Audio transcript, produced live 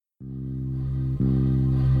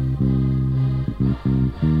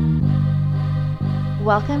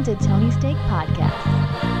Welcome to Tony Steak Podcast.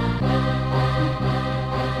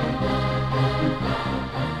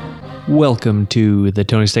 Welcome to the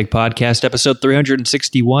Tony Steak Podcast, episode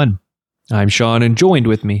 361. I'm Sean, and joined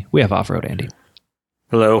with me, we have Off-Road Andy.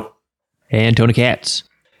 Hello. And Tony Katz.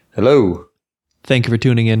 Hello. Thank you for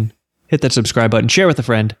tuning in. Hit that subscribe button, share with a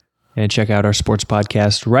friend, and check out our sports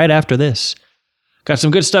podcast right after this. Got some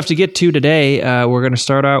good stuff to get to today. We're going to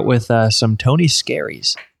start out with some Tony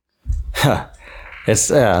Scaries.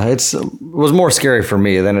 It was more scary for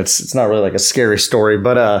me than it's not really like a scary story.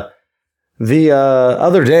 But the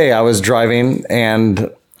other day I was driving,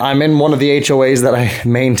 and I'm in one of the HOAs that I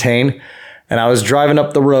maintain, and I was driving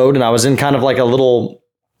up the road, and I was in kind of like a little.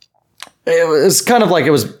 It was kind of like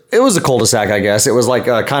it was a cul-de-sac, I guess. It was like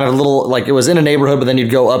a kind of little, like it was in a neighborhood, but then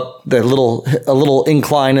you'd go up a little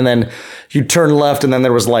incline, and then you'd turn left, and then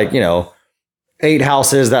there was like 8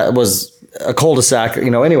 houses. That was a cul-de-sac,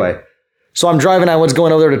 anyway. So I'm driving, I was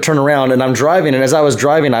going over there to turn around, and I'm driving, and as I was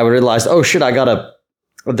driving, I realized, oh shit,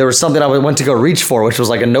 there was something I went to go reach for, which was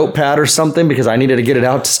like a notepad or something, because I needed to get it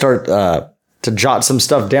out to start, to jot some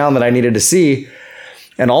stuff down that I needed to see.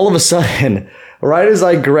 And all of a sudden, right as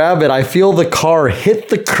I grab it, I feel the car hit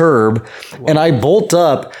the curb, and I bolt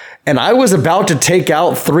up, and I was about to take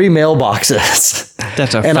out 3 mailboxes.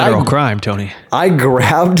 That's a federal crime, Tony. I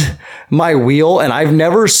grabbed my wheel, and I've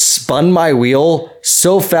never spun my wheel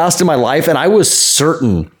so fast in my life. And I was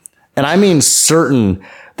certain, and I mean certain,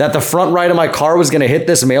 that the front right of my car was going to hit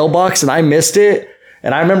this mailbox, and I missed it.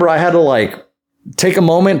 And I remember I had to take a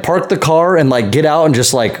moment, park the car, and get out and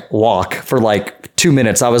just walk for 2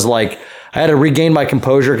 minutes. I had to regain my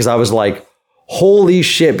composure because I was like, holy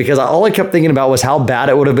shit, because all I kept thinking about was how bad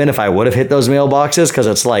it would have been if I would have hit those mailboxes, because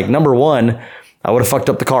it's number one, I would have fucked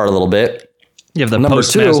up the car a little bit. You have the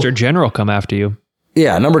Postmaster General come after you.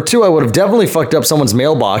 Yeah, number 2, I would have definitely fucked up someone's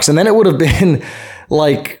mailbox, and then it would have been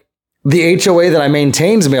the HOA that I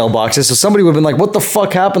maintain's mailboxes, so somebody would have been like, what the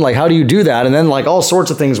fuck happened? How do you do that? And then all sorts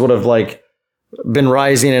of things would have been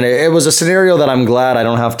rising, and it was a scenario that I'm glad I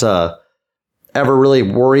don't have to ever really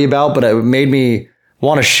worry about, but it made me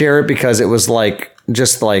want to share it because it was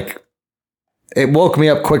it woke me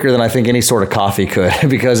up quicker than I think any sort of coffee could,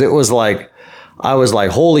 because it was I was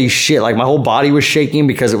holy shit, my whole body was shaking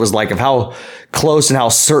because it was of how close and how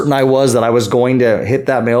certain I was that I was going to hit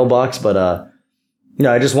that mailbox. But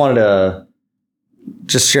I just wanted to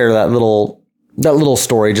just share that little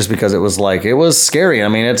story, just because it was scary. I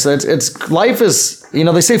mean, it's life is,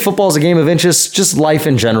 they say football is a game of inches, just life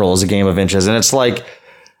in general is a game of inches. And it's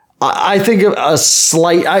I think a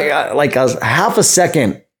slight, a half a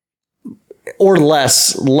second or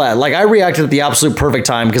less, I reacted at the absolute perfect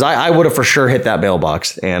time, because I would have for sure hit that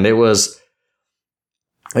mailbox, and it was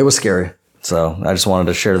scary. So I just wanted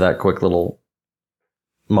to share that quick little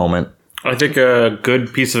moment. I think a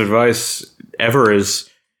good piece of advice ever is,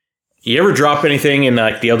 you ever drop anything in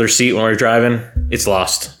the other seat when you're driving, it's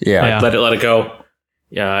lost. Yeah. Let it go.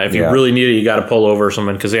 Yeah. If you really need it, you got to pull over or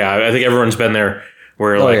something. Because I think everyone's been there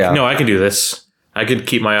where no, I can do this. I could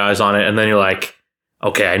keep my eyes on it. And then you're like,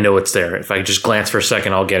 okay, I know it's there. If I just glance for a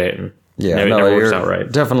second, I'll get it. And it never works out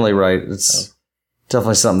right. Definitely right. It's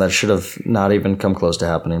definitely something that should have not even come close to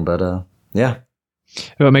happening. But yeah.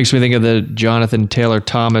 It makes me think of the Jonathan Taylor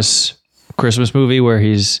Thomas Christmas movie, where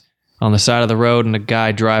he's on the side of the road, and a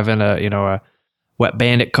guy driving a Wet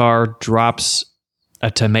Bandit car drops a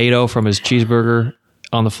tomato from his cheeseburger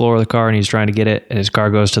on the floor of the car, and he's trying to get it, and his car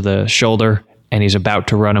goes to the shoulder, and he's about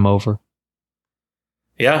to run him over.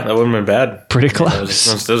 Yeah, that wouldn't have been bad. Pretty close.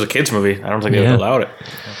 It was a kid's movie. I don't think they would allow it.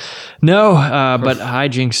 No, but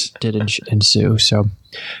hijinks did ensue. So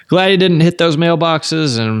glad he didn't hit those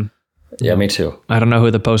mailboxes. And yeah, me too. I don't know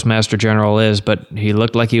who the Postmaster General is, but he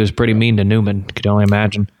looked like he was pretty mean to Newman. Could only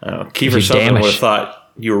imagine. Kiefer Sutherland would have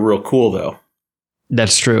thought you were real cool, though.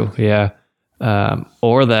 That's true. Yeah.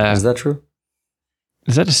 Is that true?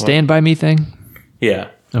 Is that a Stand By Me thing? Yeah.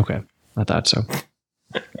 Okay. I thought so.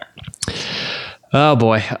 Oh,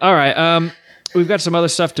 boy. All right. We've got some other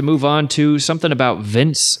stuff to move on to. Something about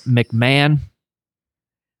Vince McMahon.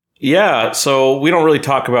 Yeah, so we don't really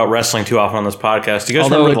talk about wrestling too often on this podcast. Do you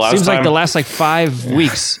guys remember the last time? It seems like the last 5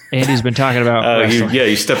 weeks, Andy's been talking about wrestling.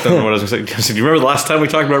 You stepped on what I was going to say. Do you remember the last time we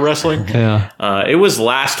talked about wrestling? Yeah. It was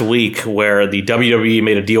last week where the WWE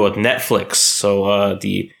made a deal with Netflix. So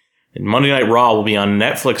the Monday Night Raw will be on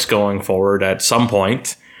Netflix going forward at some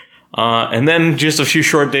point. And then just a few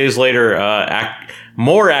short days later,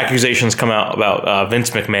 more accusations come out about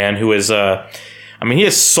Vince McMahon, who is, he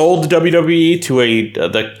has sold the WWE to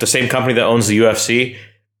the same company that owns the UFC,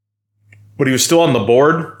 but he was still on the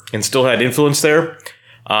board and still had influence there.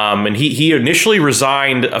 And he initially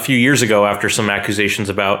resigned a few years ago after some accusations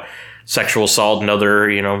about sexual assault and other,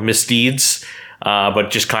 misdeeds. But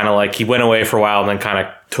just kind of like he went away for a while and then kind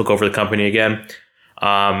of took over the company again.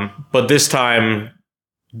 But this time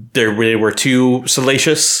they really were too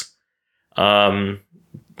salacious. One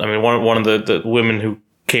of the women who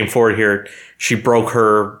came forward here, she broke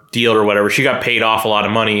her deal or whatever. She got paid off a lot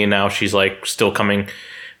of money and now she's like still coming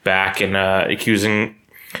back and accusing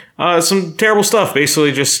some terrible stuff.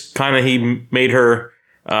 Basically just kind of he made her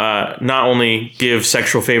not only give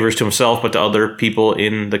sexual favors to himself but to other people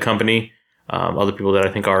in the company. Other people that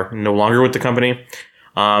I think are no longer with the company.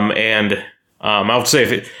 I would say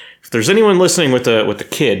if there's anyone listening with a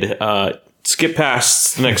kid, skip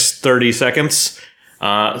past the next 30 seconds.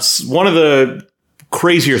 One of the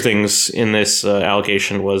crazier things in this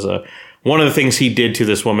allegation was one of the things he did to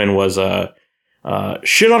this woman was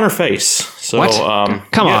shit on her face. So, what?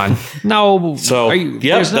 Come on. No. So,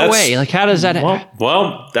 there's no way. Like, how does that happen?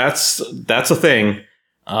 Well, that's a thing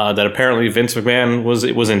that apparently Vince McMahon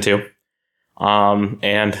was into. So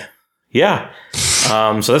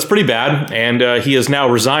that's pretty bad. And he has now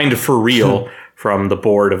resigned for real from the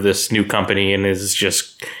board of this new company and is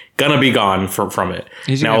just gonna be gone from it.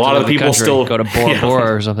 Now, a lot of the people still go to Bora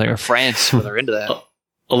Bora or something, or France when they're into that.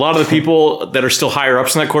 A lot of the people that are still higher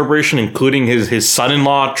ups in that corporation, including his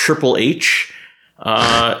son-in-law, Triple H,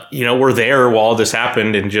 were there while this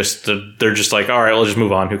happened and they're just like, all right, we'll just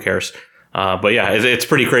move on. Who cares? But yeah, it's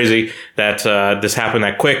pretty crazy that this happened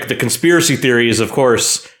that quick. The conspiracy theory is, of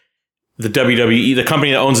course, the WWE, the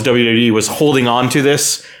company that owns the WWE, was holding on to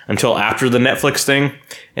this until after the Netflix thing.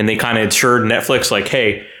 And they kind of assured Netflix, like,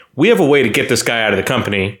 hey, we have a way to get this guy out of the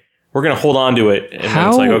company. We're going to hold on to it. And then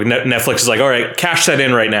it's like, Netflix is like, all right, cash that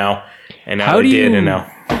in right now. And now they did. And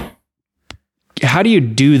now. How do you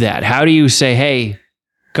do that? How do you say, hey,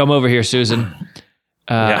 come over here, Susan?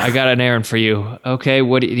 I got an errand for you. Okay,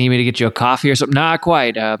 what do you need me to get you a coffee or something? Not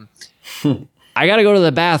quite. I got to go to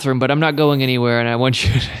the bathroom, but I'm not going anywhere, and I want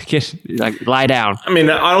you to lie down. I mean,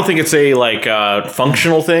 I don't think it's a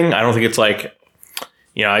functional thing. I don't think it's like,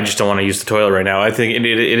 I just don't want to use the toilet right now. I think it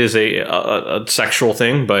is a sexual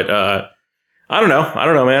thing, but I don't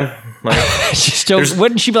know, man. Like,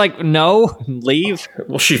 wouldn't she be like, no, leave?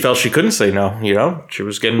 Well, she felt she couldn't say no. She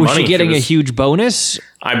was getting money. Was she getting a huge bonus?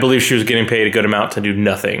 I believe she was getting paid a good amount to do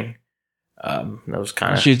nothing. That was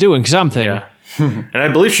kind of. She's doing something. Yeah. And I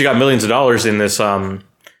believe she got millions of dollars in this,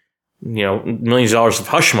 millions of dollars of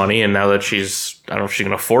hush money. And now that I don't know if she's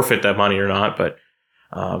going to forfeit that money or not, but,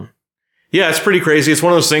 it's pretty crazy. It's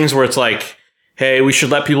one of those things where it's like, hey, we should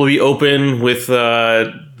let people be open with,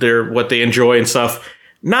 what they enjoy and stuff.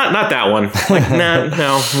 Not that one. Like,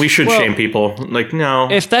 no, we should shame people. Like, no.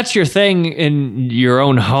 If that's your thing in your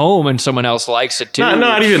own home and someone else likes it too.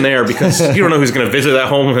 Not even there, because you don't know who's going to visit that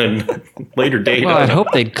home and later date. Well, I hope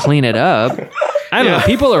they'd clean it up. I don't know.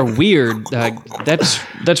 People are weird.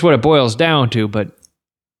 That's what it boils down to, but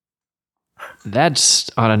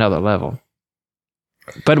that's on another level.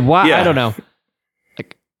 But why? Yeah. I don't know.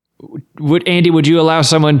 Would you allow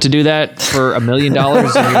someone to do that for $1 million in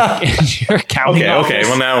your accounting? Okay.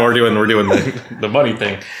 Well, now we're doing the money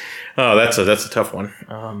thing. Oh, that's a tough one.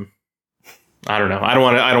 I don't know. I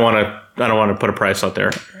don't want to put a price out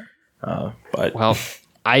there. But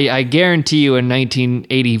I guarantee you, in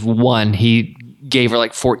 1981, he gave her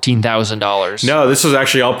like $14,000. No, this was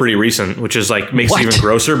actually all pretty recent, which is like makes it even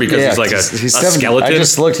grosser because he's like a skeleton. I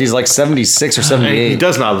just looked. He's like 76 or 78. He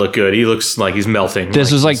does not look good. He looks like he's melting.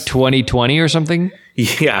 This was like 2020 or something?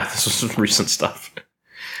 Yeah, this was some recent stuff.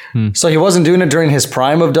 So he wasn't doing it during his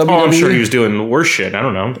prime of WWE? Oh, I'm sure he was doing worse shit. I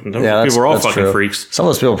don't know. People were all fucking freaks. Some of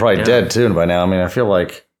those people are probably dead too by now. I mean, I feel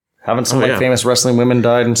like haven't some famous wrestling women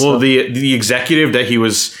died and stuff? Well, the executive that he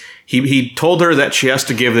was... He told her that she has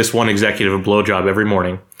to give this one executive a blowjob every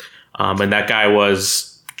morning. And that guy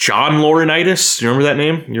was John Laurinaitis. Do you remember that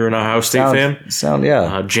name? You're an Ohio State fan?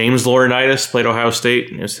 James Laurinaitis played Ohio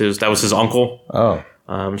State. That was his uncle. Oh.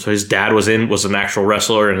 So his dad was an actual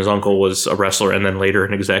wrestler, and his uncle was a wrestler, and then later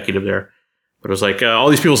an executive there. But it was like all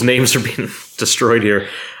these people's names are being destroyed here.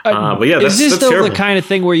 But yeah, that's is this terrible. The kind of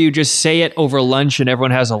thing where you just say it over lunch and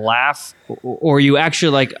everyone has a laugh, or you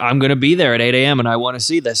actually like, I'm going to be there at 8 a.m. and I want to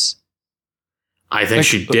see this? I think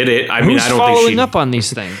she did it. I mean, I don't following think up on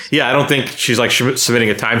these things? Yeah, I don't think she's like submitting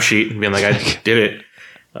a timesheet and being like, I did it.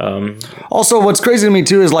 Also, what's crazy to me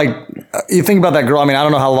too is like, you think about that girl. I mean, I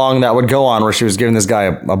don't know how long that would go on where she was giving this guy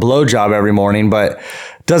a blowjob every morning, but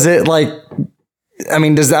does it like, I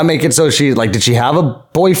mean, does that make it so she like, did she have a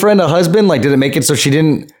boyfriend, a husband? Like, did it make it so she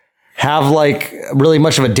didn't have like really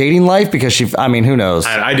much of a dating life? Because who knows?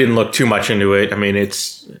 I didn't look too much into it. I mean,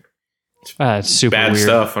 It's super bad weird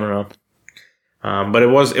stuff. I don't know. But it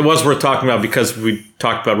was worth talking about because we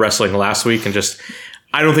talked about wrestling last week, and just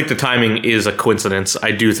I don't think the timing is a coincidence.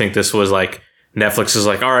 I do think this was like Netflix is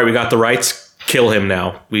like, all right, we got the rights, kill him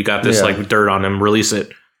now. We got this like dirt on him, release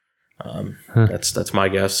it. That's my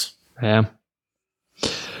guess. Yeah.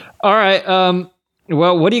 All right.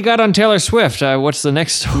 Well, what do you got on Taylor Swift? What's the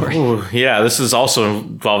next story? Ooh, yeah, this is also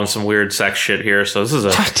involving some weird sex shit here. So this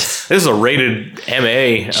is a rated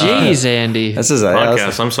MA. Jeez, Andy. This is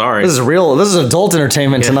podcast. I'm sorry. This is real. This is adult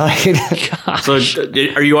entertainment tonight. So,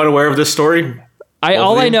 are you unaware of this story?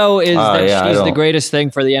 All I know is that she's the greatest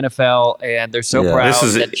thing for the NFL, and they're so proud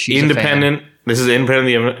that she's independent. This is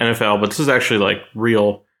independent of the NFL, but this is actually like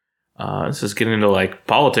real. This is getting into like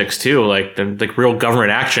politics too, like real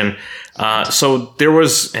government action. So there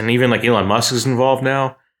was, and even like Elon Musk is involved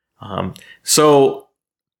now. So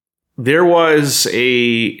there was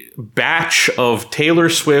a batch of Taylor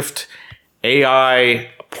Swift AI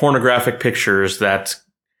pornographic pictures that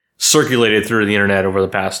circulated through the internet over the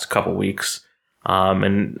past couple weeks.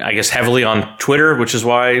 And I guess heavily on Twitter, which is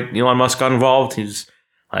why Elon Musk got involved. He's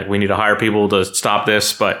like, we need to hire people to stop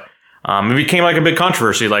this. But it became like a big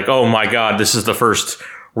controversy. Like, oh my God, this is the first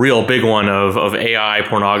real big one of AI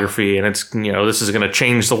pornography. And it's, this is going to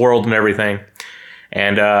change the world and everything.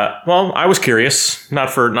 And, well, I was curious, not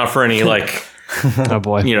for any like, oh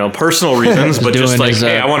boy, personal reasons, but just like,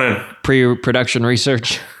 hey, I want to pre-production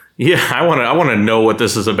research. Yeah. I want to know what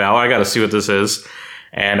this is about. I got to see what this is.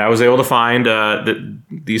 And I was able to find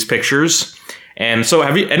these pictures. And so,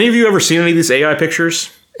 have any of you ever seen any of these AI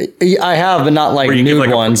pictures? I have, but not like nude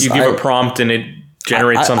ones. You give a prompt and it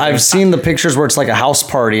generates something. I've seen the pictures where it's like a house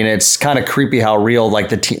party, and it's kind of creepy how real like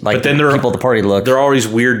the people at the party look. There are all these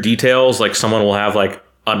weird details. Like someone will have like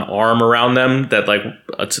an arm around them that like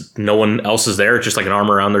no one else is there. It's just like an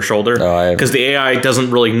arm around their shoulder. Because the AI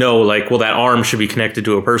doesn't really know like, well, that arm should be connected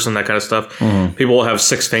to a person. That kind of stuff. Mm-hmm. People will have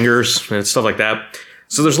 6 fingers and stuff like that.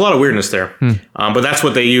 So there's a lot of weirdness there. But that's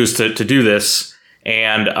what they use to do this.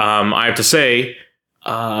 And I have to say,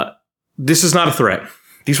 this is not a threat.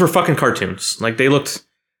 These were fucking cartoons. Like they looked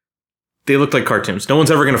like cartoons. No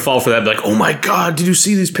one's ever going to fall for that. Be like, oh my God, did you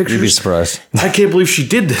see these pictures? You'd be surprised. I can't believe she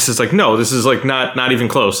did this. It's like, no, this is like not even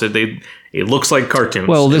close. It looks like cartoons.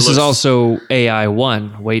 Well, this is also AI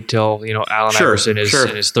 1. Wait till, Allen Iverson is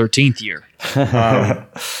in his 13th year.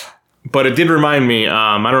 But it did remind me,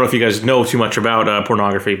 I don't know if you guys know too much about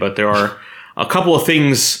pornography, but there are a couple of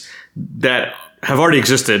things that have already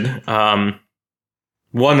existed.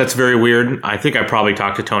 One that's very weird. I think I probably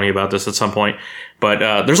talked to Tony about this at some point,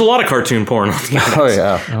 but there's a lot of cartoon porn on the internet. Oh,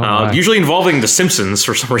 yeah. Usually involving The Simpsons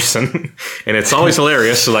for some reason. And it's always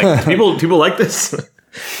hilarious. So, like, people like this.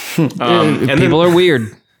 People are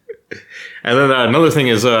weird. And then another thing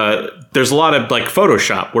is there's a lot of like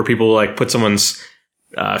Photoshop where people like put someone's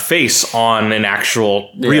face on an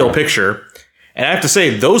actual real picture. And I have to say,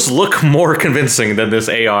 those look more convincing than this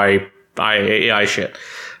AI shit.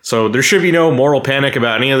 So there should be no moral panic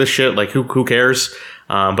about any of this shit. Like, who cares?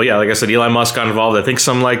 But yeah, like I said, Elon Musk got involved. I think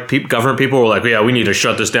some like government people were like, yeah, we need to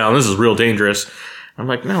shut this down. This is real dangerous. I'm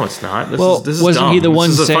like, no, it's not. This is wasn't dumb. he the one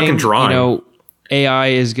this is saying, a fucking drawing. AI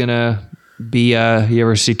is going to be, you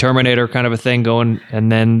ever see Terminator kind of a thing going?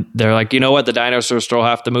 And then they're like, you know what? The dinosaurs still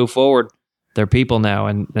have to move forward. They're people now,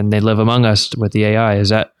 and they live among us with the AI.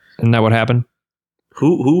 Isn't that what happened?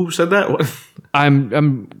 Who said that? What?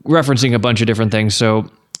 I'm referencing a bunch of different things. So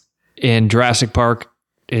in Jurassic Park,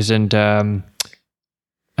 isn't the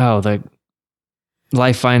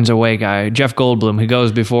Life Finds a Way guy, Jeff Goldblum, who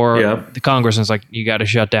goes before the Congress and is like, you got to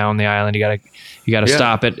shut down the island. You got to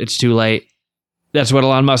stop it. It's too late. That's what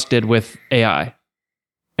Elon Musk did with AI,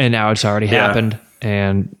 and now it's already happened.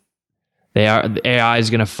 And the AI is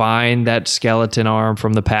going to find that skeleton arm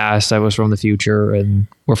from the past that was from the future, and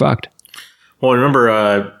we're fucked. Well,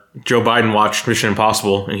 remember Joe Biden watched Mission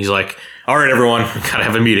Impossible, and he's like, all right, everyone, we got to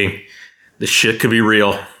have a meeting. This shit could be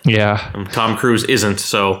real. Yeah. And Tom Cruise isn't,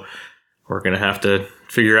 so we're going to have to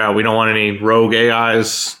figure out. We don't want any rogue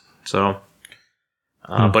AIs. So,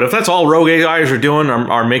 but if that's all rogue AIs are doing,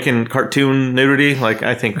 are making cartoon nudity, like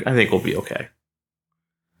I think we'll be okay.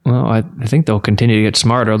 Well, I think they'll continue to get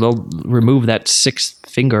smarter. They'll remove that 6th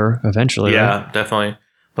finger eventually. Yeah, right? Definitely.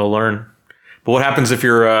 They'll learn. But what happens if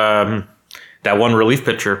you're that one relief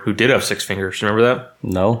pitcher who did have 6 fingers? Remember that?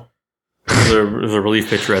 No. There was a relief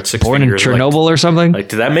pitcher at 6 Born fingers. Born in Chernobyl or something? Like,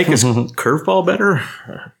 did that make his curveball better?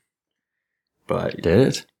 But did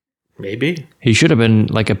it? Maybe. He should have been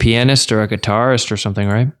like a pianist or a guitarist or something,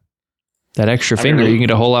 right? That extra finger, you can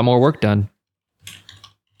get a whole lot more work done.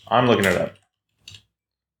 I'm looking it up.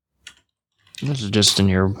 This is just in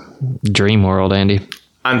your dream world, Andy.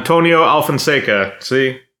 Antonio Alfonseca.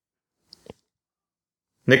 See?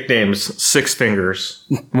 Nicknames, Six Fingers.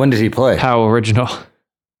 When did he play? How original.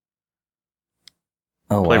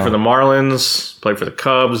 Oh, Played wow. for the Marlins, played for the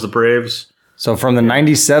Cubs, the Braves. So from the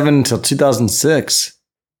 97 till 2006.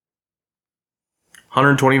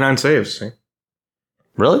 129 saves. See?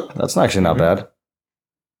 Really? That's actually not bad.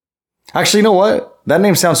 Actually, you know what? That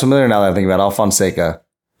name sounds familiar now that I think about it. Alfonseca.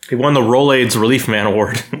 He won the Rolaids Relief Man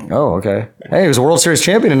Award. Oh, okay. Hey, he was a World Series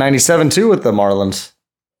champion in 97 too with the Marlins.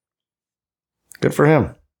 Good for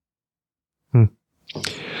him.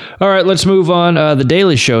 All right, let's move on. The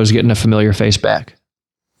Daily Show is getting a familiar face back.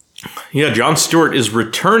 Yeah, Jon Stewart is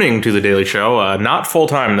returning to The Daily Show. Not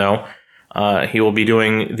full-time, though. He will be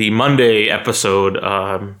doing the Monday episode.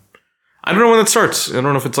 I don't know when it starts. I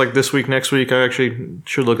don't know if it's like this week, next week. I actually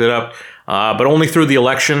should look it up. But only through the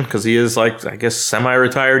election, because he is, like, I guess,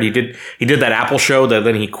 semi-retired. He did that Apple show that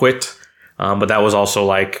then he quit. But that was also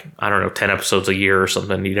like, I don't know, 10 episodes a year or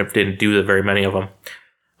something. He didn't do very many of them.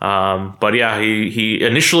 But yeah, he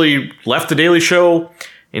initially left The Daily Show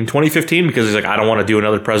in 2015 because he's like, I don't want to do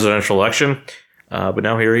another presidential election. But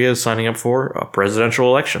now here he is signing up for a presidential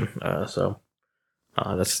election. So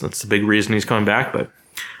that's the big reason he's coming back. But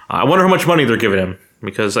I wonder how much money they're giving him,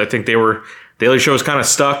 because I think Daily Show is kind of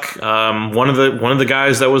stuck. One of the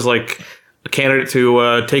guys that was like a candidate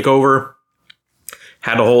to take over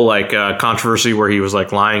had a whole like controversy where he was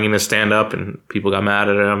like lying in his stand up and people got mad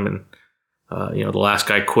at him, and the last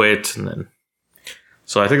guy quit, and then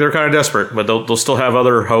so I think they're kind of desperate, but they'll still have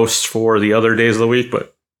other hosts for the other days of the week,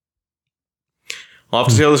 but we'll have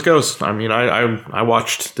to see how this goes. I mean, I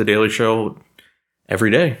watched The Daily Show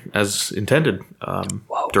every day as intended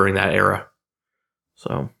during that era,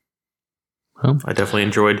 so I definitely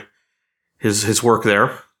enjoyed his work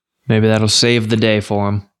there. Maybe that'll save the day for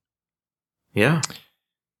him. Yeah.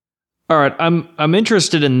 All right, I'm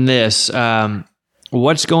interested in this.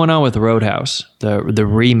 What's going on with Roadhouse, the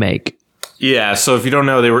remake? Yeah, so if you don't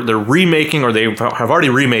know, they're remaking, or they have already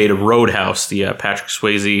remade Roadhouse, the Patrick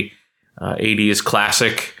Swayze 80s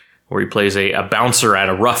classic, where he plays a bouncer at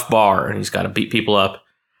a rough bar and he's got to beat people up.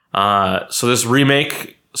 So this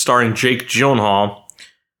remake, starring Jake Gyllenhaal,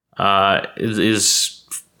 is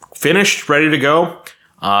finished, ready to go.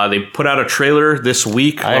 They put out a trailer this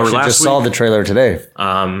week. I actually just saw the trailer today.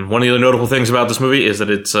 One of the notable things about this movie is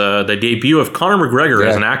that it's the debut of Conor McGregor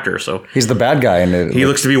as an actor. So he's the bad guy in it. He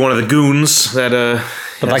looks to be one of the goons that.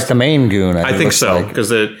 But like the main goon, I think so,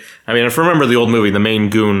 because if I remember the old movie, the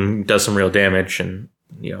main goon does some real damage, and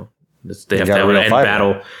they have to have an end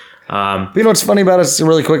battle. But you know what's funny about it,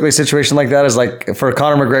 really quickly, a situation like that is like for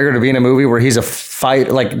Conor McGregor to be in a movie where he's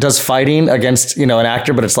does fighting against an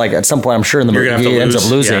actor, but it's like at some point I'm sure in the movie he ends up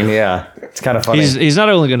losing. Yeah. It's kind of funny. He's not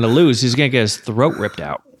only going to lose, he's going to get his throat ripped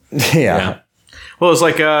out. Yeah. Well, it's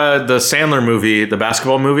like the Sandler movie, the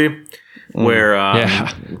basketball movie, where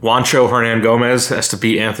Juancho Hernan-Gomez has to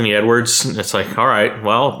beat Anthony Edwards. It's like, all right,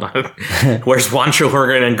 well, where's Juancho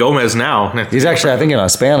Hernan-Gomez now? He's actually, I think, on a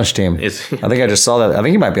Spanish team. I think I just saw that. I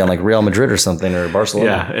think he might be on like Real Madrid or something, or Barcelona.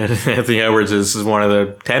 Yeah, and Anthony Edwards is one of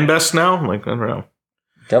the 10 best now. Like, I don't know.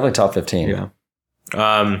 Definitely top 15.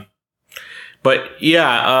 Yeah. But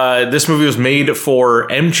yeah, this movie was made for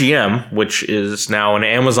MGM, which is now an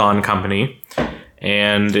Amazon company.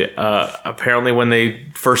 And apparently when they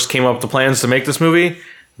first came up with the plans to make this movie,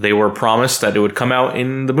 they were promised that it would come out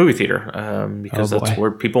in the movie theater because that's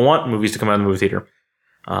where people want movies to come out in the movie theater.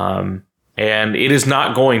 And it is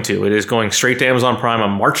not going to. It is going straight to Amazon Prime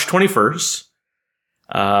on March 21st.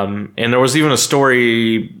 And there was even a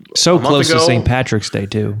story so close to St. Patrick's Day,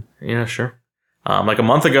 too. Yeah, sure. Like a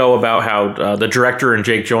month ago about how the director and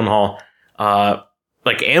Jake Gyllenhaal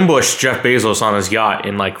ambushed Jeff Bezos on his yacht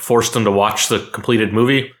and like forced him to watch the completed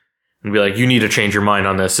movie and be like, you need to change your mind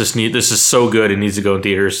on this. This is so good. It needs to go in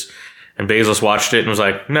theaters. And Bezos watched it and was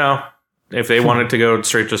like, no, if they wanted to go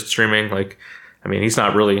straight to streaming, he's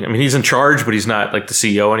not really, he's in charge, but he's not like the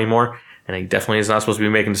CEO anymore. And he definitely is not supposed to be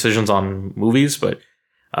making decisions on movies. But,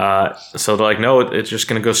 so they're like, no, it's just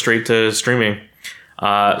going to go straight to streaming.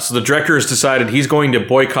 So the director has decided he's going to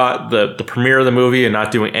boycott the premiere of the movie and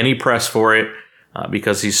not doing any press for it.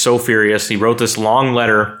 Because he's so furious. He wrote this long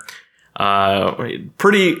letter,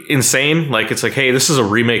 pretty insane. Like, it's like, hey, this is a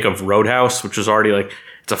remake of Roadhouse, which is already like,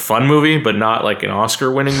 it's a fun movie, but not like an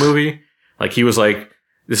Oscar-winning movie. Like, he was like,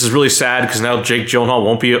 this is really sad because now Jake Gyllenhaal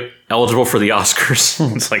won't be eligible for the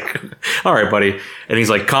Oscars. It's like, all right, buddy. And he's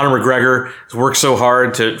like, Conor McGregor has worked so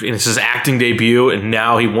hard and it's his acting debut, and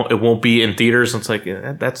now it won't be in theaters. And it's like,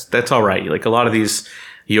 that's all right. Like, a lot of these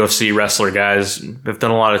UFC wrestler guys have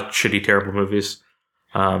done a lot of shitty, terrible movies.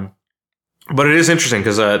 But it is interesting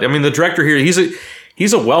because, the director here, he's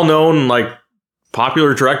he's a well-known, like,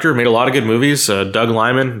 popular director, made a lot of good movies. Doug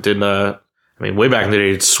Liman did, way back in the day,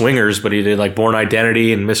 he did Swingers, but he did, like, Born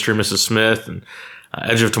Identity and Mr. and Mrs. Smith and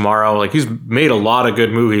Edge of Tomorrow. Like, he's made a lot of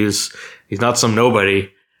good movies. He's not some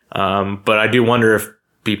nobody. But I do wonder if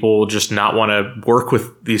people will just not want to work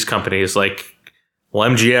with these companies. Like, well,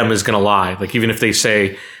 MGM is going to lie. Like, even if they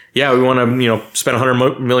say, yeah, we want to, spend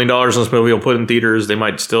 $100 million on this movie, we'll put it in theaters, they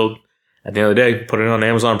might still, at the end of the day, put it on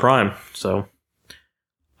Amazon Prime. So,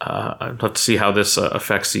 I'd love to see how this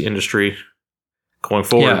affects the industry going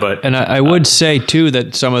forward. Yeah, but and I would say, too,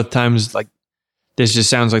 that some of the times, like, this just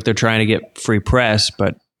sounds like they're trying to get free press,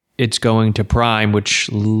 but it's going to Prime, which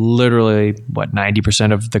literally,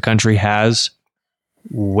 90% of the country has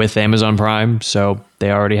with Amazon Prime. So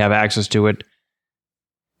they already have access to it.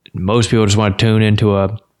 Most people just want to tune into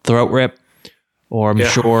a throat rip, or I'm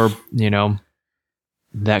sure,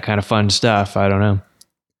 that kind of fun stuff. I don't know.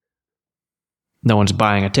 No one's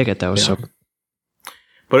buying a ticket, though. Yeah. So,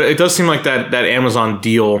 but it does seem like that Amazon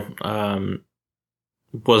deal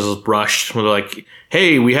was rushed. We're like,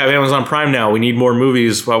 hey, we have Amazon Prime now. We need more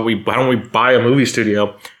movies. Why don't we buy a movie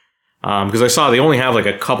studio? Because I saw they only have like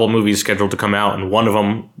a couple movies scheduled to come out, and one of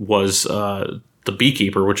them was The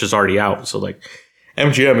Beekeeper, which is already out. So like,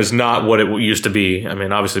 MGM is not what it used to be. I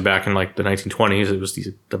mean, obviously back in like the 1920s, it was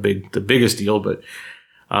the biggest deal, but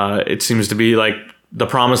it seems to be like the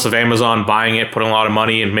promise of Amazon buying it, putting a lot of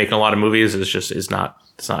money and making a lot of movies is not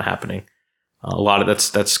happening. A lot of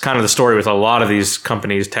that's kind of the story with a lot of these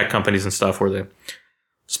companies, tech companies and stuff, where they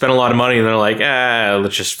spend a lot of money and they're like,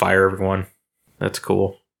 let's just fire everyone. That's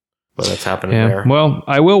cool. But that's happening there. Well,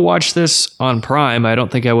 I will watch this on Prime. I don't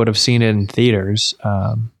think I would have seen it in theaters.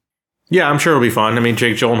 Yeah, I'm sure it'll be fun. I mean,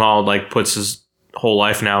 Jake Gyllenhaal like puts his whole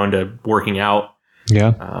life now into working out.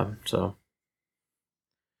 Yeah. So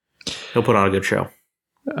he'll put on a good show.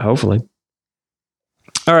 Hopefully.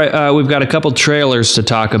 All right, we've got a couple trailers to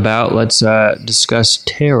talk about. Let's discuss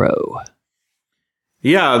Tarot.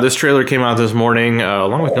 Yeah, this trailer came out this morning,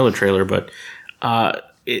 along with another trailer. But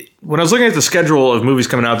when I was looking at the schedule of movies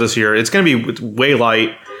coming out this year, it's going to be way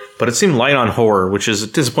light. But it seemed light on horror, which is a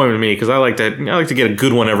disappointment to me because I like to get a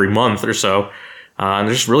good one every month or so. And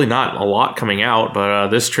there's really not a lot coming out. But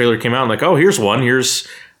this trailer came out and like, oh, here's one. Here's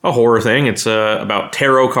a horror thing. It's about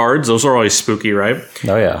tarot cards. Those are always spooky, right?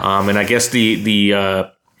 Oh, yeah. And I guess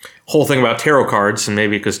the whole thing about tarot cards, and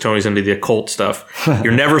maybe because Tony's into the occult stuff,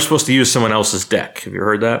 you're never supposed to use someone else's deck. Have you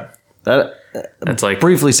heard that? That's like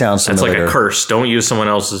briefly sounds familiar. That's like a curse. Don't use someone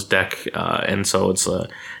else's deck. And so it's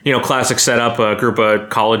classic setup. A group of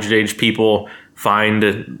college-age people find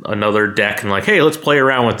another deck and like, hey, let's play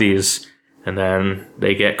around with these. And then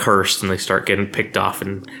they get cursed and they start getting picked off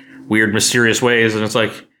in weird, mysterious ways. And it's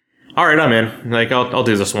like, all right, I'm in. Like, I'll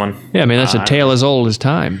do this one. Yeah, I mean, that's a tale as old as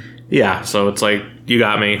time. Yeah, so it's like, you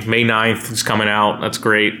got me. May 9th is coming out. That's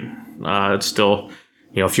great. It's still,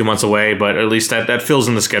 a few months away, but at least that fills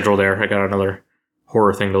in the schedule there. I got another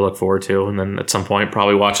horror thing to look forward to. And then at some point,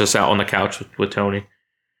 probably watch this out on the couch with Tony.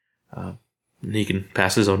 He can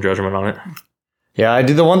pass his own judgment on it. Yeah,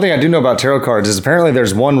 the one thing I do know about tarot cards is apparently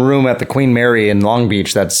there's one room at the Queen Mary in Long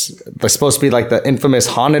Beach that's supposed to be like the infamous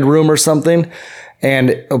haunted room or something.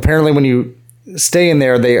 And apparently when you stay in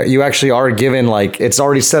there, you actually are given like, it's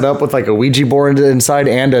already set up with like a Ouija board inside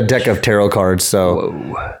and a deck of tarot cards. So,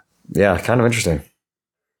 whoa. Yeah, kind of interesting.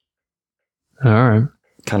 All right.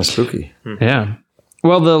 Kind of spooky. Yeah.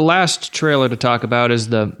 Well, the last trailer to talk about is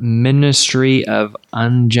the Ministry of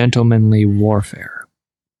Ungentlemanly Warfare.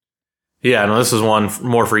 Yeah, no, this is one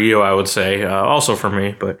more for you, I would say. Also for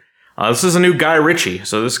me, but this is a new Guy Ritchie.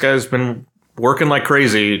 So this guy's been working like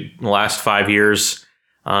crazy in the last 5 years.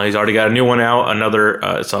 He's already got a new one out. Another,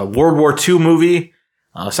 it's a World War II movie.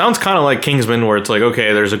 Sounds kind of like Kingsman, where it's like,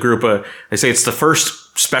 okay, there's a group of, they say it's the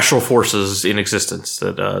first special forces in existence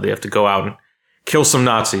that they have to go out and kill some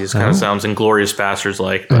Nazis. Kind of sounds Inglourious Bastards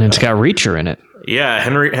like. And it's got Reacher in it. Yeah,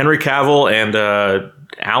 Henry Cavill and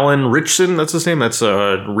Alan Ritchson, that's his name. That's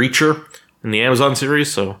Reacher in the Amazon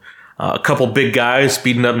series. So a couple big guys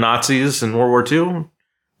beating up Nazis in World War II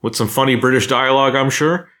with some funny British dialogue, I'm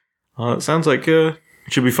sure. It sounds like it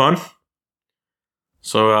should be fun.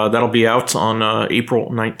 So that'll be out on April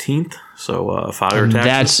 19th. So file your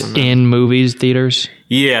taxes. That's in movies, theaters?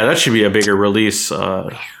 Yeah, that should be a bigger release.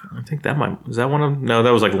 I think that might... Is that one of them? No, that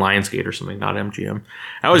was like Lionsgate or something, not MGM.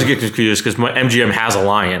 I always get confused because MGM has a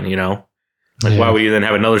lion, Like, why would you then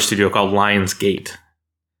have another studio called Lionsgate?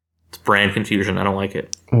 It's brand confusion. I don't like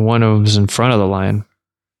it. One of them's in front of the lion.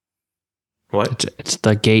 What? It's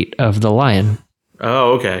the gate of the lion.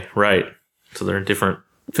 Oh, okay. Right. So they're in different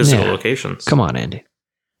physical locations. Come on, Andy.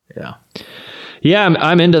 Yeah. Yeah,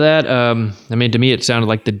 I'm into that. I mean, to me, it sounded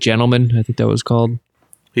like The Gentleman. I think that was called.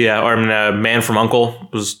 Yeah, or Man from U.N.C.L.E.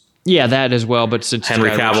 was Yeah, that as well. But since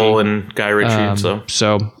Henry Cavill and Guy Ritchie,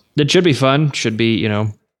 so it should be fun. Should be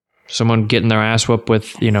someone getting their ass whooped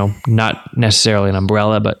with not necessarily an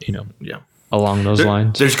umbrella, but along those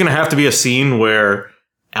lines. There's going to have to be a scene where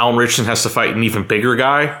Alan Richardson has to fight an even bigger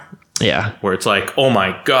guy. Yeah, where it's like, oh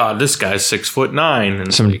my god, this guy's 6'9",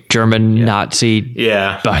 and some German Nazi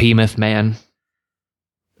behemoth man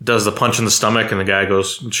does the punch in the stomach, and the guy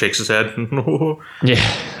goes and shakes his head.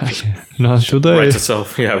 Yeah, not today. Writes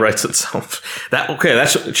itself. Yeah, writes itself. That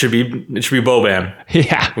should be Boban.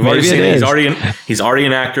 Yeah, we've already seen it. He's already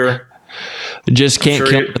an actor. Just can't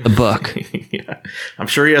kill with the book. Yeah, I'm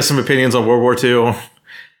sure he has some opinions on World War II.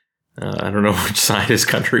 I don't know which side his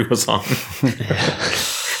country was on.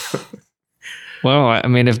 Well, I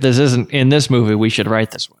mean, if this isn't in this movie, we should write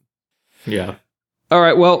this one. Yeah. All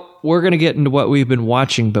right. Well, we're going to get into what we've been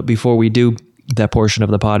watching, but before we do, that portion of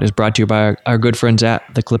the pod is brought to you by our good friends at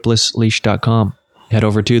thecliplessleash.com. Head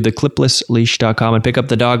over to thecliplessleash.com and pick up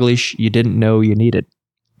the dog leash you didn't know you needed.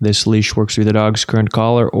 This leash works through the dog's current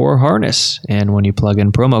collar or harness, and when you plug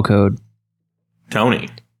in promo code Tony,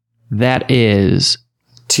 that is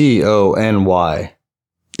TONY.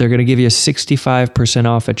 They're going to give you 65%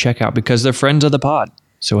 off at checkout because they're friends of the pod.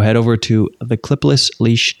 So head over to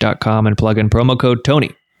thecliplessleash.com and plug in promo code Tony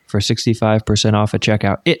for 65% off at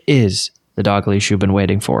checkout. It is the dog leash you've been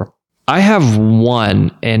waiting for. I have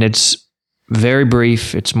one, and it's very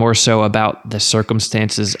brief. It's more so about the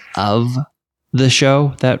circumstances of the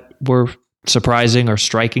show that were surprising or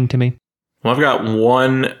striking to me. Well, I've got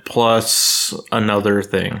one plus another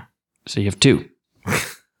thing. So you have two.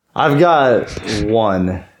 I've got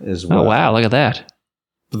one as well. Oh, wow. Look at that.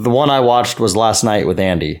 The one I watched was last night with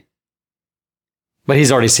Andy. But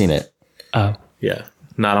he's already seen it. Oh. Yeah.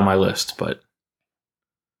 Not on my list, but...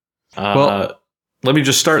 well, let me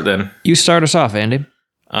just start then. You start us off, Andy.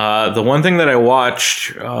 The one thing that I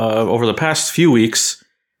watched over the past few weeks,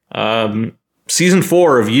 season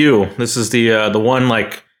 4 of You. This is the one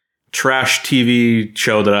like trash TV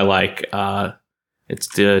show that I like. It's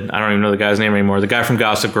I don't even know the guy's name anymore. The guy from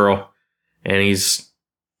Gossip Girl, and he's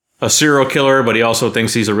a serial killer, but he also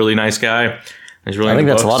thinks he's a really nice guy. He's really. I think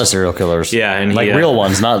that's a lot of serial killers. Yeah, and like real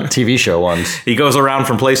ones, not TV show ones. He goes around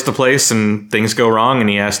from place to place, and things go wrong, and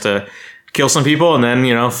he has to kill some people, and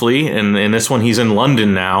then flee. And in this one, he's in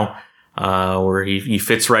London now, where he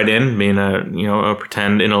fits right in, being a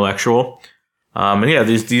pretend intellectual. And yeah,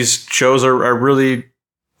 these shows are really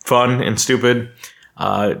fun and stupid.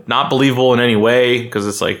 Not believable in any way, because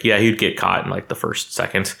it's like, yeah, he'd get caught in like the first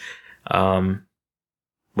second.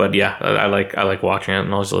 But yeah, I like watching it,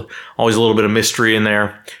 and always a little bit of mystery in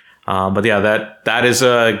there. But yeah, that is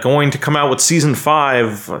going to come out with season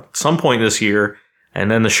 5 at some point this year, and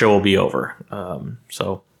then the show will be over.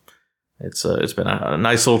 So it's been a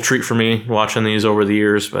nice little treat for me watching these over the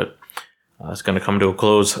years, but it's going to come to a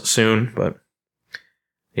close soon. But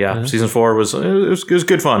yeah, season 4 was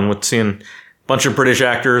good fun with seeing a bunch of British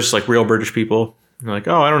actors, like real British people. You're like,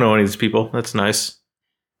 oh, I don't know any of these people. That's nice.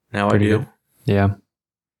 Now I do. Yeah.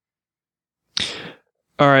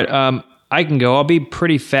 All right. I can go. I'll be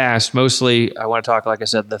pretty fast. Mostly, I want to talk, like I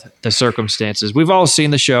said, the circumstances. We've all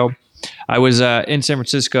seen the show. I was in San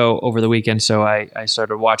Francisco over the weekend, so I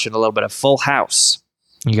started watching a little bit of Full House.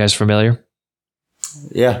 You guys familiar?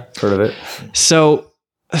 Yeah, heard of it. So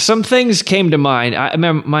some things came to mind.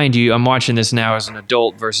 Mind you, I'm watching this now as an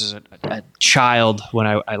adult versus a child when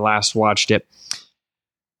I last watched it.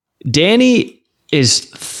 Danny is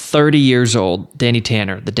 30 years old. Danny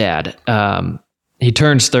Tanner, the dad. He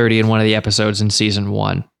turns 30 in one of the episodes in season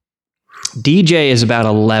 1. DJ is about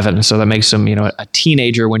 11, so that makes him, a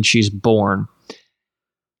teenager when she's born.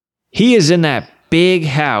 He is in that big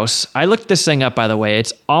house. I looked this thing up, by the way.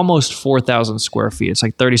 It's almost 4,000 square feet. It's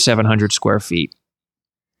like 3,700 square feet.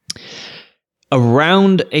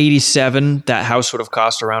 Around 87, that house would have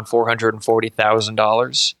cost around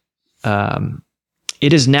 $440,000.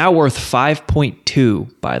 It is now worth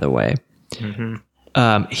 5.2, by the way.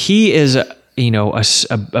 Mm-hmm. He is a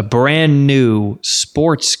brand new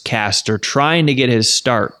sportscaster trying to get his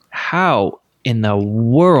start. How in the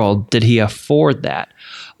world did he afford that?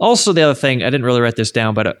 Also, the other thing, I didn't really write this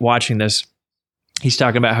down, but watching this, he's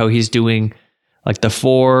talking about how he's doing like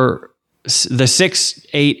the 6,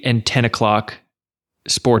 8, and 10 o'clock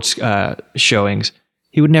sports showings.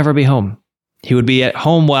 He would never be home. He would be at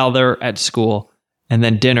home while they're at school, and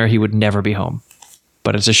then dinner, he would never be home.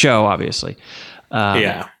 But it's a show, obviously.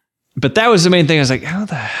 Yeah. But that was the main thing. I was like, how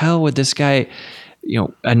the hell would this guy,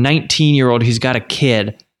 a 19-year-old, he's got a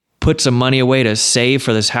kid, put some money away to save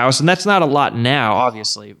for this house. And that's not a lot now,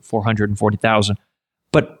 obviously, $440,000.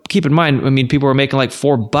 But keep in mind, I mean, people were making like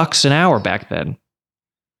 $4 an hour back then.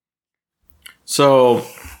 So,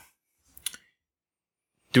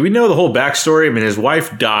 do we know the whole backstory? I mean, his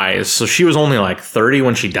wife dies, so she was only like 30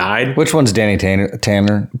 when she died. Which one's Danny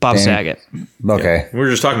Tanner? Bob Saget. Okay. Yeah. We were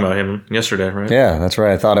just talking about him yesterday, right? Yeah, that's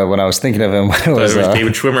right. I thought when I was thinking of him, it was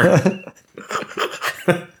David Schwimmer.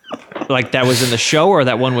 Like that was in the show, or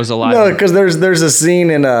that one was alive? No, because there's a scene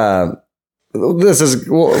in this is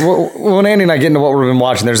when Andy and I get into what we've been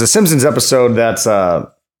watching. There's a Simpsons episode that's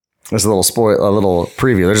there's a little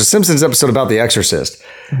preview. There's a Simpsons episode about the Exorcist,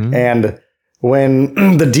 and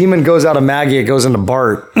when the demon goes out of Maggie, it goes into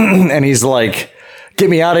Bart, and he's like, "Get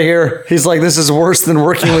me out of here." He's like, "This is worse than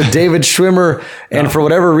working with David Schwimmer." And for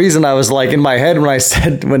whatever reason, I was like, in my head, when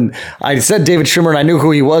I said David Schwimmer, and I knew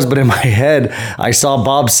who he was, but in my head, I saw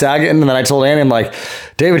Bob Saget. And then I told Andy, I'm like,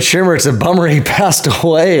 David Schwimmer, it's a bummer he passed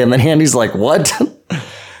away. And then Andy's like, what?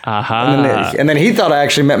 Uh-huh. And then he thought I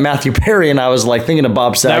actually met Matthew Perry. And I was like thinking of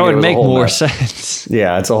Bob Saget. That would make more sense.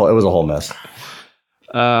 Yeah, it was a whole mess.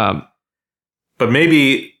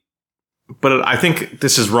 But I think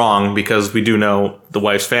this is wrong, because we do know the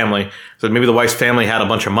wife's family. So maybe the wife's family had a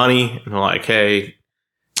bunch of money and they're like, hey,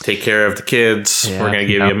 take care of the kids. Yeah, we're going to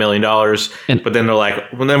give you $1 million. But then they're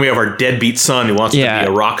like, well, then we have our deadbeat son who wants to be a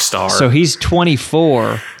rock star. So he's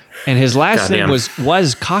 24 and his last name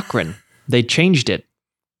was Cochran. They changed it.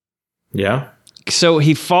 Yeah. So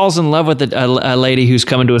he falls in love with a lady who's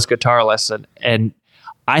coming to his guitar lesson, and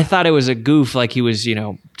I thought it was a goof, like he was,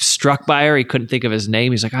 struck by her. He couldn't think of his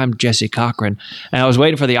name. He's like, I'm Jesse Cochran. And I was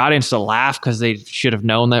waiting for the audience to laugh because they should have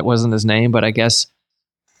known that wasn't his name. But I guess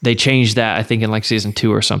they changed that, I think, in like season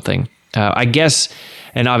 2 or something. I guess,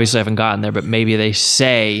 and obviously I haven't gotten there, but maybe they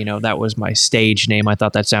say, that was my stage name. I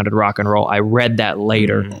thought that sounded rock and roll. I read that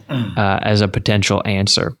later as a potential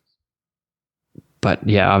answer. But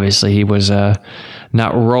yeah, obviously he was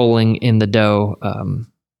not rolling in the dough.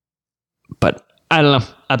 But I don't know.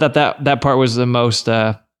 I thought that part was the most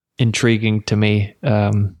intriguing to me.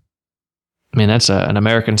 I mean, that's an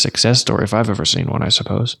American success story if I've ever seen one, I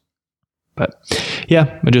suppose. But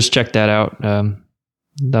yeah, I just checked that out.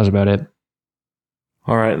 That was about it.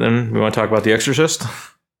 All right, then we want to talk about The Exorcist,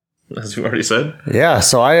 as we already said. Yeah,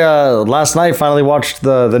 so I last night finally watched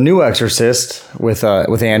the new Exorcist with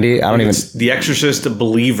Andy. It's The Exorcist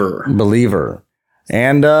Believer,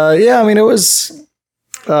 and yeah, I mean, it was.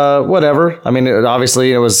 Whatever. I mean,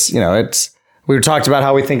 obviously it was, we talked about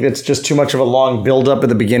how we think it's just too much of a long build up at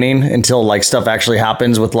the beginning until like stuff actually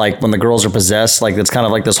happens with like when the girls are possessed. Like it's kind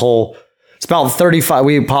of like this whole, it's about 35.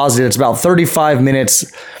 We paused it. It's about 35 minutes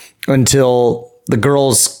until the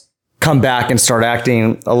girls come back and start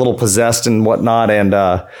acting a little possessed and whatnot. And,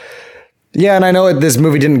 yeah. And I know this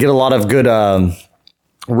movie didn't get a lot of good,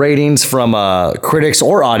 ratings from, critics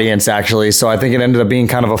or audience actually. So I think it ended up being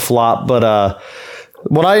kind of a flop, but,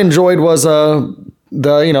 what I enjoyed was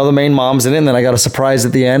the main mom's in it, and then I got a surprise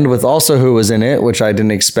at the end with also who was in it, which I didn't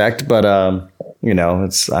expect. But I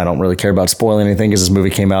don't really care about spoiling anything because this movie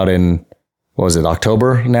came out in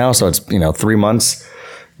October now, so it's 3 months.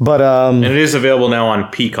 But and it is available now on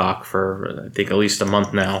Peacock for I think at least a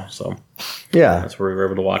month now. So yeah, that's where we were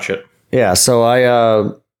able to watch it. Yeah, so I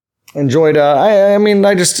enjoyed. I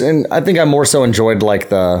think I more so enjoyed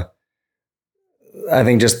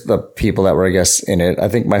just the people that were, I guess, in it. I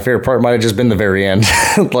think my favorite part might have just been the very end.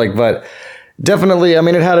 But definitely, I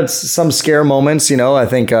mean, it had some scare moments, I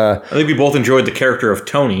think we both enjoyed the character of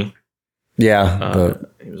Tony. Yeah.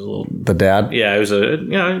 He was the dad. Yeah, it was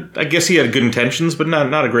I guess he had good intentions, but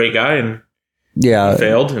not a great guy. And yeah, he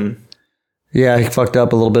failed. And yeah, he fucked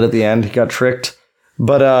up a little bit at the end. He got tricked.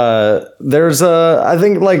 But there's I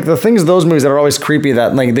think like the things, those movies that are always creepy,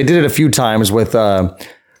 that like they did it a few times with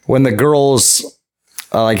when the girls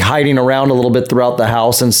like hiding around a little bit throughout the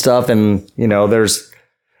house and stuff. And, there's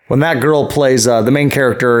when that girl plays the main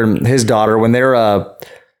character and his daughter, when they're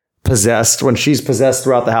possessed, when she's possessed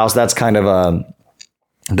throughout the house, that's kind of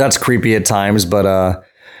that's creepy at times. But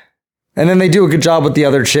and then they do a good job with the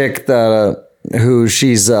other chick, who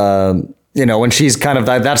she's when she's kind of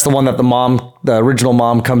that's the one that the original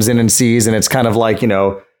mom comes in and sees. And it's kind of like,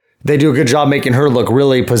 they do a good job making her look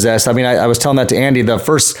really possessed. I mean, I was telling that to Andy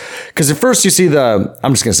because at first you see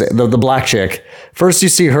I'm just going to say the black chick. First you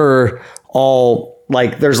see her all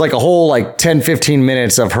like, there's like a whole like 10, 15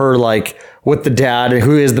 minutes of her like with the dad,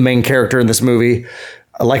 who is the main character in this movie,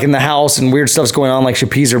 like in the house, and weird stuff's going on. Like she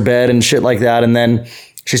pees her bed and shit like that. And then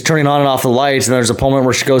she's turning on and off the lights. And there's a moment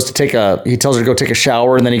where she goes to he tells her to go take a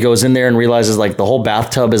shower. And then he goes in there and realizes like the whole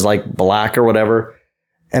bathtub is like black or whatever.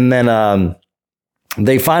 And then,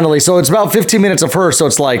 they finally, so it's about 15 minutes of her. So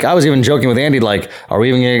it's like, I was even joking with Andy, like, are we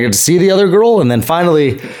even going to get to see the other girl? And then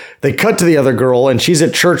finally they cut to the other girl and she's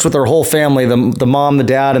at church with her whole family, the mom, the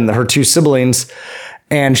dad, and her two siblings.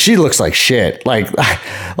 And she looks like shit. Like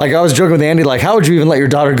I was joking with Andy, like, how would you even let your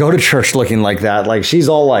daughter go to church looking like that? Like she's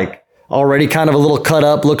all like already kind of a little cut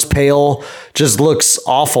up, looks pale, just looks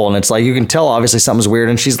awful. And it's like, you can tell obviously something's weird.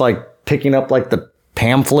 And she's like picking up like the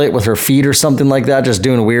pamphlet with her feet or something like that, just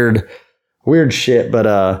doing weird shit.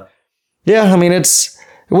 But yeah, I mean, it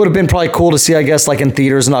would have been probably cool to see, I guess, like in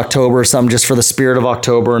theaters in October or something, just for the spirit of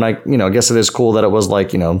October. And I guess it is cool that it was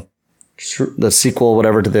like, the sequel,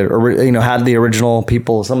 whatever, to the, had the original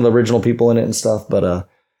people, some of the original people in it and stuff. But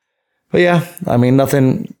yeah, I mean,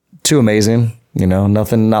 nothing too amazing,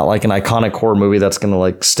 nothing, not like an iconic horror movie that's going to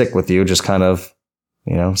like stick with you, just kind of,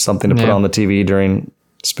 something to put on the TV during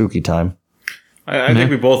spooky time. I think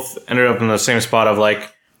we both ended up in the same spot of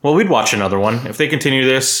like, well, we'd watch another one. If they continue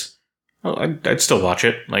this, I'd still watch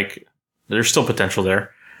it. Like, there's still potential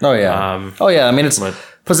there. Oh, yeah. I mean,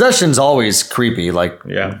 possession's always creepy. Like,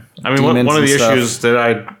 yeah. I mean, one of the issues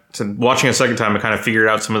that watching a second time, I kind of figured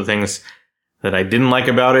out some of the things that I didn't like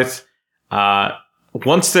about it.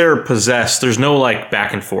 Once they're possessed, there's no like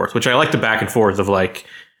back and forth, which I like the back and forth of like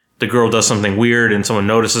the girl does something weird and someone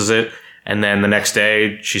notices it. And then the next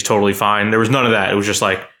day she's totally fine. There was none of that. It was just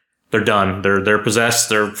like, they're done. They're possessed.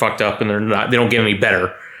 They're fucked up and they don't get any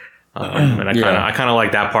better. And I kind of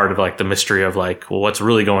like that part of like the mystery of like, well, what's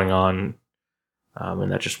really going on?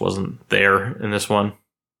 And that just wasn't there in this one.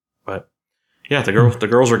 But yeah, the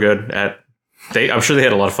girls are good I'm sure they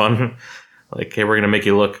had a lot of fun. Like, hey, we're going to make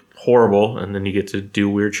you look horrible. And then you get to do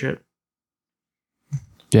weird shit.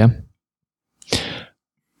 Yeah.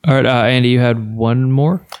 All right. Andy, you had one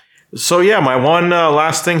more? So yeah, my one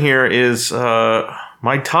last thing here is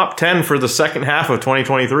my top 10 for the second half of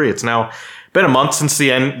 2023. It's now been a month since the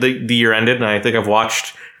year ended, and I think I've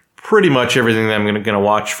watched pretty much everything that I'm going to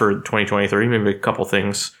watch for 2023. Maybe a couple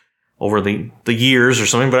things over the years or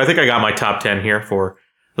something, but I think I got my top 10 here for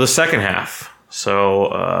the second half.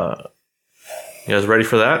 So you guys ready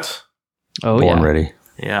for that? Oh, Born ready.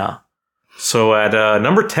 Yeah. So at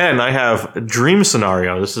number 10, I have Dream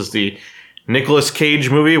Scenario. This is the Nicolas Cage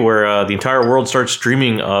movie where the entire world starts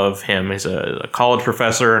dreaming of him. He's a college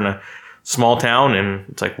professor in a small town, and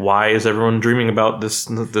it's like, why is everyone dreaming about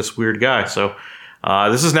this weird guy? So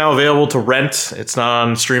this is now available to rent. It's not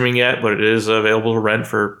on streaming yet, but it is available to rent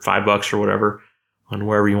for $5 or whatever on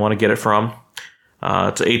wherever you want to get it from.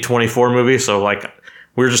 It's an A24 movie, so like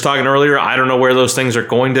we were just talking earlier, I don't know where those things are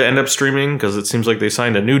going to end up streaming because it seems like they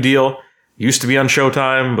signed a new deal. It used to be on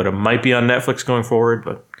Showtime, but it might be on Netflix going forward,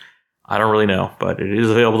 but I don't really know. But it is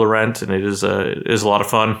available to rent, and it is a lot of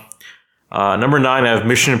fun. Number 9, I have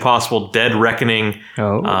Mission Impossible: Dead Reckoning.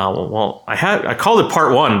 Oh. Well, I called it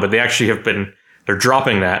Part 1, but they actually they're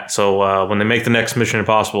dropping that. So when they make the next Mission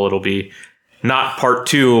Impossible, it'll be not Part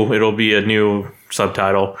 2. It'll be a new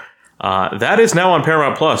subtitle. That is now on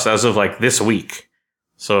Paramount Plus as of like this week.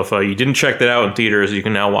 So if you didn't check that out in theaters, you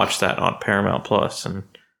can now watch that on Paramount Plus. And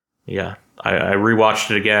yeah, I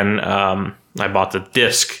rewatched it again. I bought the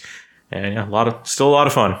disc, and yeah, still a lot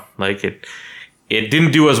of fun. Like it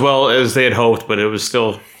didn't do as well as they had hoped, but it was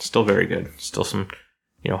still very good. Still some,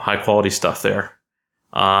 high quality stuff there.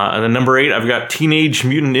 And then number 8, I've got Teenage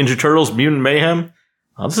Mutant Ninja Turtles: Mutant Mayhem.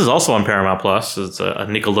 This is also on Paramount Plus. It's a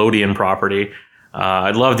Nickelodeon property.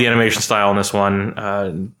 I love the animation style in this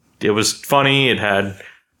one. It was funny. It had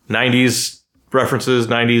 90s references,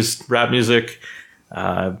 90s rap music.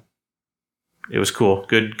 It was cool.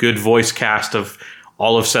 Good voice cast of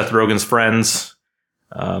all of Seth Rogen's friends.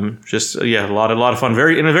 A lot of fun. A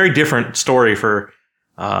very different story for.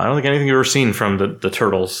 I don't think anything you've ever seen from the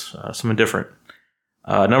Turtles. Something different.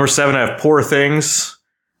 Number 7, I have Poor Things.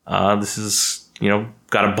 This is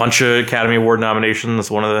got a bunch of Academy Award nominations.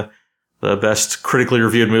 It's one of the best critically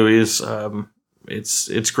reviewed movies.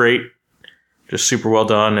 It's great, just super well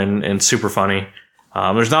done and super funny.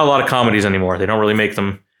 There's not a lot of comedies anymore. They don't really make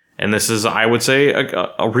them. And this is, I would say,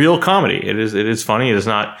 a real comedy. It is funny. It is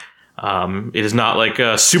not like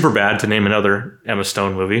Superbad, to name another Emma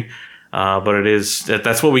Stone movie. But it is,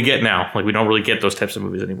 that's what we get now. Like, we don't really get those types of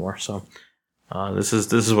movies anymore. So, this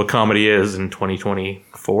is what comedy is in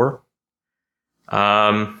 2024.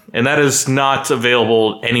 And that is not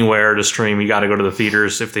available anywhere to stream. You got to go to the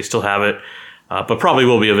theaters if they still have it. But probably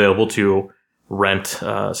will be available to rent,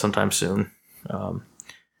 sometime soon.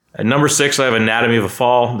 At number 6, I have Anatomy of a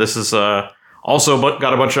Fall. This is also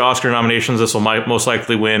got a bunch of Oscar nominations. This will most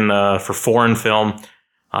likely win for foreign film.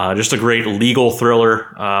 Just a great legal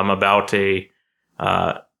thriller about a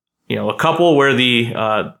couple where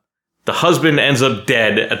the the husband ends up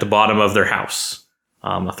dead at the bottom of their house,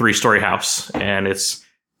 a 3-story house. And it's,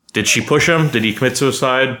 did she push him? Did he commit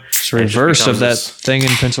suicide? It's reverse of that thing in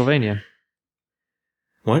Pennsylvania.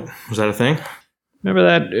 What? Was that a thing? Remember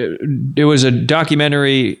that? It was a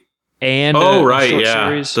documentary and right, short yeah.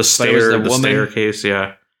 series. The staircase,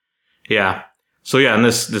 yeah. Yeah. So yeah, in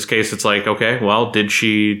this case, it's like, okay, well, did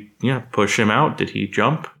she push him out? Did he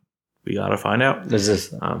jump? We got to find out. Is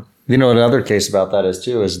this, another case about that is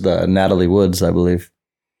too, is the Natalie Woods, I believe.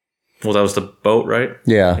 Well, that was the boat, right?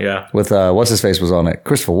 Yeah. Yeah. With, what's his face was on it?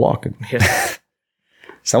 Christopher Walken. Yeah.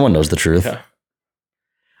 Someone knows the truth. Yeah.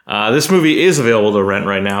 This movie is available to rent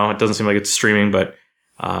right now. It doesn't seem like it's streaming, but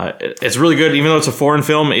it's really good. Even though it's a foreign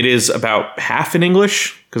film, it is about half in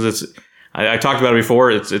English because I talked about it before.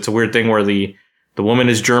 It's a weird thing where the woman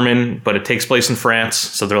is German, but it takes place in France.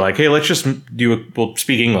 So they're like, hey, let's just we'll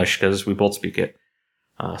speak English because we both speak it.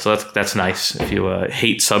 So that's nice. If you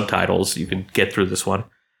hate subtitles, you can get through this one.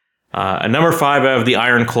 At number 5, I have The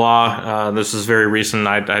Iron Claw. This is very recent.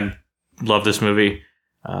 I love this movie.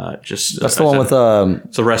 That's the one with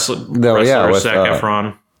it's a wrestler with Zac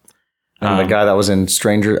Efron. And the guy that was in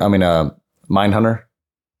Mindhunter.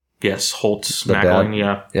 Yes, Holtz the Macklin.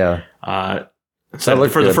 dad. Yeah. So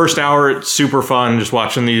for the first hour, it's super fun just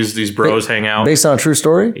watching these bros hang out. Based on a true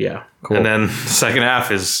story? Yeah. Cool. And then the second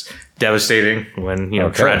half is devastating when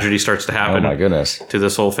tragedy starts to happen. Oh my goodness. To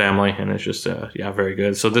this whole family, and it's just very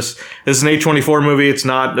good. So this is an A24 movie. It's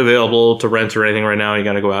not available to rent or anything right now. You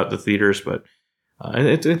got to go out to the theaters, but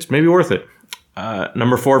it's maybe worth it.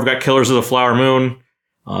 Number 4, I've got Killers of the Flower Moon.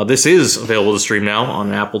 This is available to stream now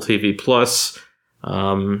on Apple TV Plus.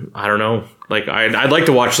 I don't know. Like I'd like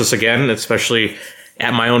to watch this again, especially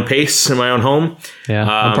at my own pace in my own home. Yeah,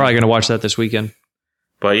 I'm probably going to watch that this weekend.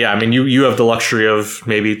 But yeah, I mean, you have the luxury of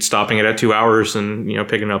maybe stopping it at 2 hours and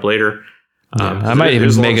picking it up later. I might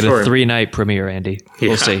even make it a 3-night premiere, Andy.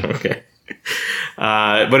 We'll see. Okay.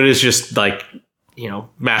 But it is just like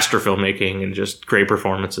master filmmaking and just great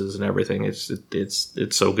performances and everything. It's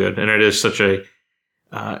so good, and it is such a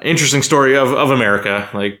interesting story of America.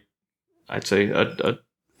 Like I'd say a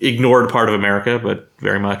ignored part of America, but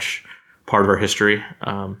very much part of our history.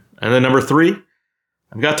 And then number 3,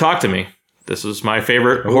 I've got Talk to Me. This is my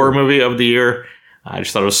favorite horror movie of the year. I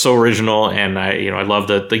just thought it was so original, and I love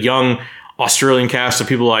the young Australian cast of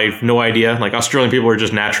people I have no idea. Like Australian people are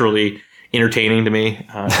just naturally entertaining to me.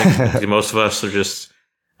 I think most of us are just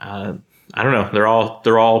I don't know.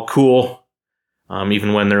 They're all cool,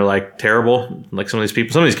 even when they're like terrible. Like some of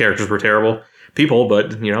these characters were terrible people,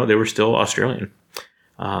 but they were still Australian.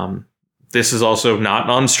 This is also not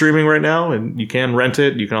on streaming right now, and you can rent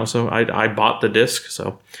it. You can also I bought the disc,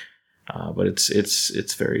 so but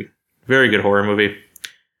it's very, very good horror movie.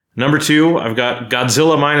 Number 2, I've got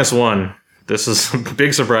Godzilla -1. This is a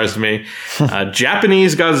big surprise to me.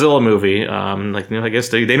 Japanese Godzilla movie. I guess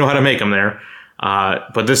they know how to make them there.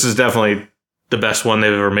 But this is definitely the best one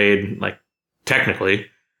they've ever made. Like technically,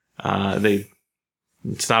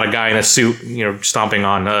 it's not a guy in a suit, stomping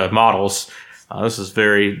on models. This is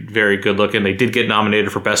very, very good looking. They did get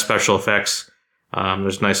nominated for best special effects.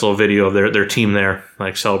 There's a nice little video of their team there,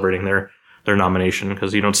 like celebrating their nomination,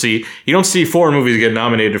 because you don't see foreign movies get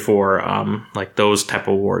nominated for like those type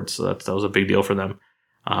of awards. So that was a big deal for them.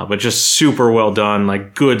 But just super well done,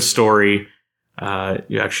 like good story.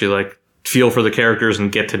 You actually like feel for the characters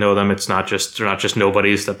and get to know them. They're not just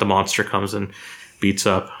nobodies that the monster comes and beats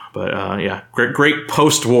up. But great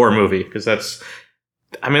post-war movie, because that's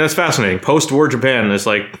fascinating. Post-war Japan is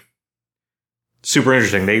like super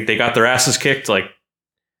interesting. They got their asses kicked, like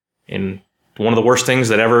in one of the worst things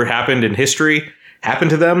that ever happened in history happened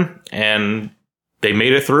to them, and they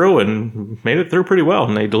made it through pretty well.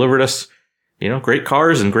 And they delivered us, great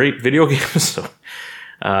cars and great video games. So,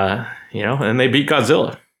 and they beat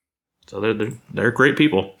Godzilla. So they're great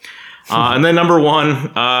people. And then number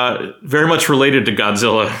 1, very much related to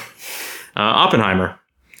Godzilla, Oppenheimer.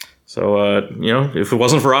 So, if it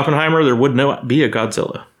wasn't for Oppenheimer, there would not be a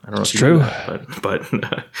Godzilla. I don't know if you know that, but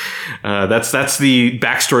that's the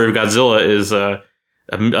backstory of Godzilla is a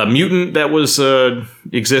mutant that was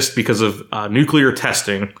exists because of nuclear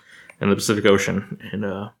testing in the Pacific Ocean, and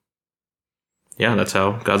that's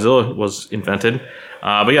how Godzilla was invented.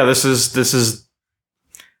 But yeah, this is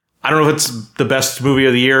I don't know if it's the best movie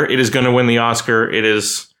of the year. It is going to win the Oscar. It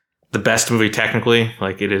is the best movie technically.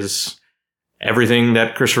 Like it is. Everything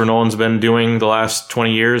that Christopher Nolan's been doing the last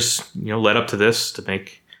 20 years, led up to this to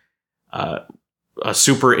make a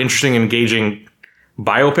super interesting, engaging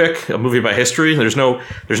biopic, a movie about history. There's no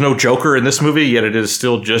Joker in this movie, yet it is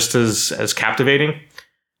still just as captivating.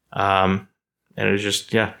 And it is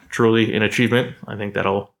just, truly an achievement. I think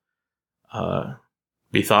that'll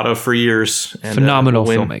be thought of for years. And, Phenomenal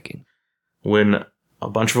filmmaking. Win a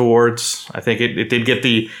bunch of awards. I think it did get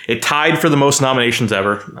it tied for the most nominations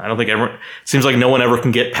ever. I don't think it seems like no one ever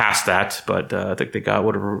can get past that, but I think they got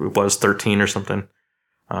whatever it was, 13 or something.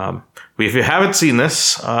 If you haven't seen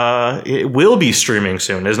this, it will be streaming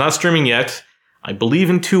soon. It's not streaming yet. I believe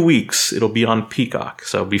in 2 weeks it'll be on Peacock.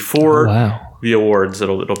 So before the awards,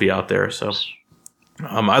 it'll be out there. So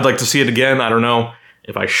I'd like to see it again. I don't know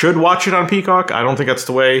if I should watch it on Peacock. I don't think that's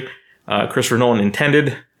the way Christopher Nolan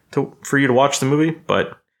intended for you to watch the movie,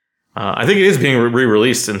 but I think it is being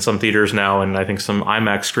re-released in some theaters now, and I think some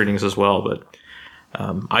IMAX screenings as well. But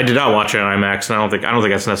I did not watch it on IMAX, and I don't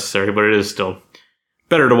think that's necessary. But it is still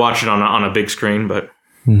better to watch it on a big screen. But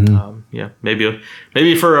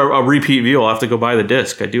maybe for a repeat view, I'll have to go buy the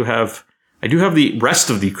disc. I do have the rest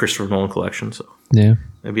of the Christopher Nolan collection, so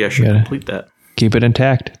maybe I should complete that. Keep it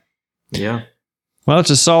intact. Yeah. Well, it's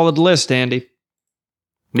a solid list, Andy.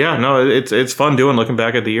 Yeah, no, it's fun looking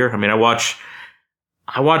back at the year. I mean, I watch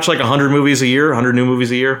like 100 movies a year, 100 new movies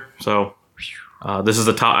a year. So this is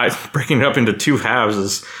the top. Breaking it up into 2 halves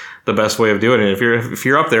is the best way of doing it. If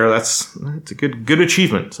you're up there, it's a good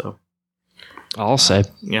achievement. So I'll say,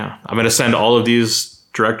 yeah, I'm going to send all of these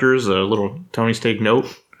directors a little Tony Steak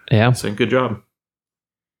note. Yeah, saying good job.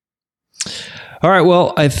 All right,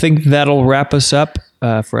 well, I think that'll wrap us up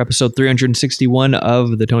for episode 361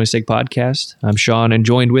 of the Tony Steak Podcast. I'm Sean, and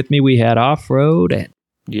joined with me, we had Off-Road and...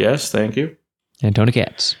 Yes, thank you. And Tony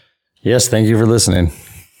Katz. Yes, thank you for listening.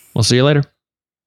 We'll see you later.